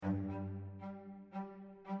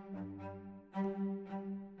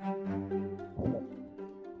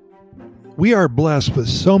We are blessed with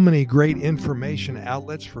so many great information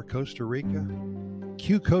outlets for Costa Rica.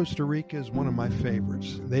 Q Costa Rica is one of my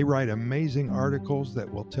favorites. They write amazing articles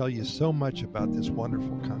that will tell you so much about this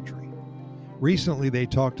wonderful country. Recently, they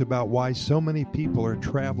talked about why so many people are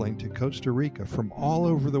traveling to Costa Rica from all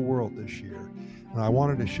over the world this year, and I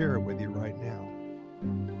wanted to share it with you right now.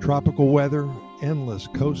 Tropical weather, endless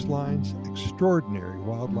coastlines, extraordinary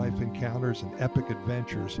wildlife encounters, and epic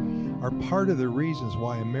adventures are part of the reasons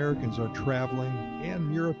why Americans are traveling,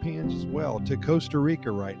 and Europeans as well, to Costa Rica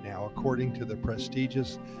right now, according to the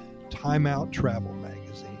prestigious Time Out Travel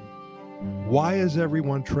magazine. Why is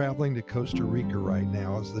everyone traveling to Costa Rica right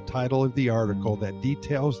now is the title of the article that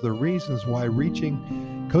details the reasons why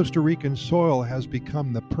reaching Costa Rican soil has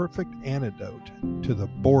become the perfect antidote to the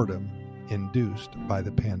boredom induced by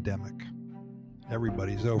the pandemic.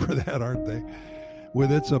 Everybody's over that, aren't they? With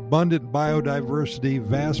its abundant biodiversity,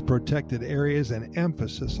 vast protected areas, and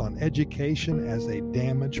emphasis on education as a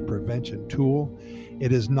damage prevention tool,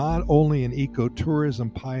 it is not only an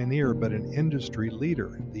ecotourism pioneer, but an industry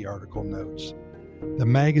leader, the article notes. The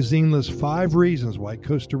magazine lists 5 reasons why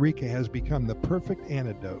Costa Rica has become the perfect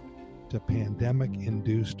antidote to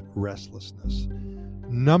pandemic-induced restlessness.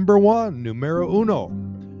 Number 1, numero uno,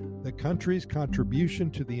 the country's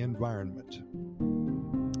contribution to the environment.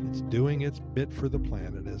 It's doing its bit for the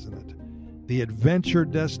planet, isn't it? The adventure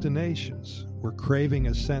destinations. We're craving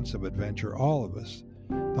a sense of adventure, all of us.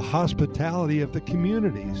 The hospitality of the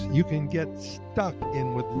communities. You can get stuck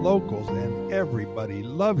in with locals and everybody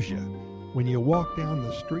loves you. When you walk down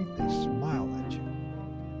the street, they smile at you.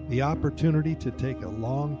 The opportunity to take a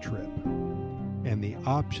long trip and the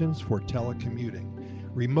options for telecommuting.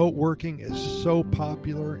 Remote working is so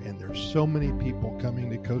popular, and there's so many people coming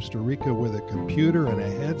to Costa Rica with a computer and a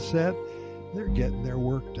headset. They're getting their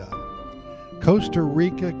work done. Costa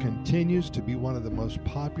Rica continues to be one of the most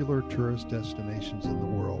popular tourist destinations in the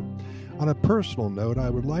world. On a personal note, I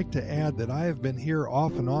would like to add that I have been here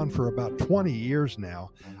off and on for about 20 years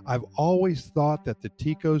now. I've always thought that the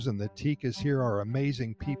Ticos and the Ticas here are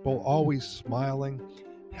amazing people, always smiling,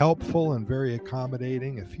 helpful, and very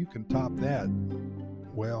accommodating. If you can top that,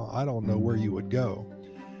 well, I don't know where you would go.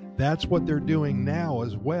 That's what they're doing now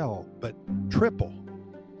as well, but triple.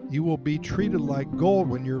 You will be treated like gold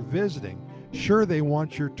when you're visiting. Sure, they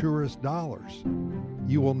want your tourist dollars.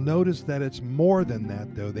 You will notice that it's more than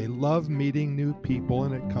that, though. They love meeting new people,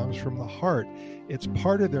 and it comes from the heart. It's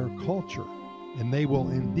part of their culture, and they will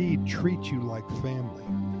indeed treat you like family.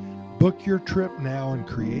 Book your trip now and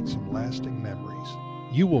create some lasting memories.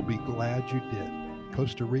 You will be glad you did.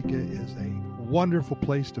 Costa Rica is a wonderful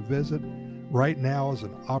place to visit. Right now is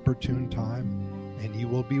an opportune time, and you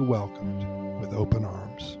will be welcomed with open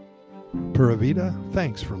arms. Pura Vida,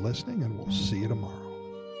 thanks for listening, and we'll see you tomorrow.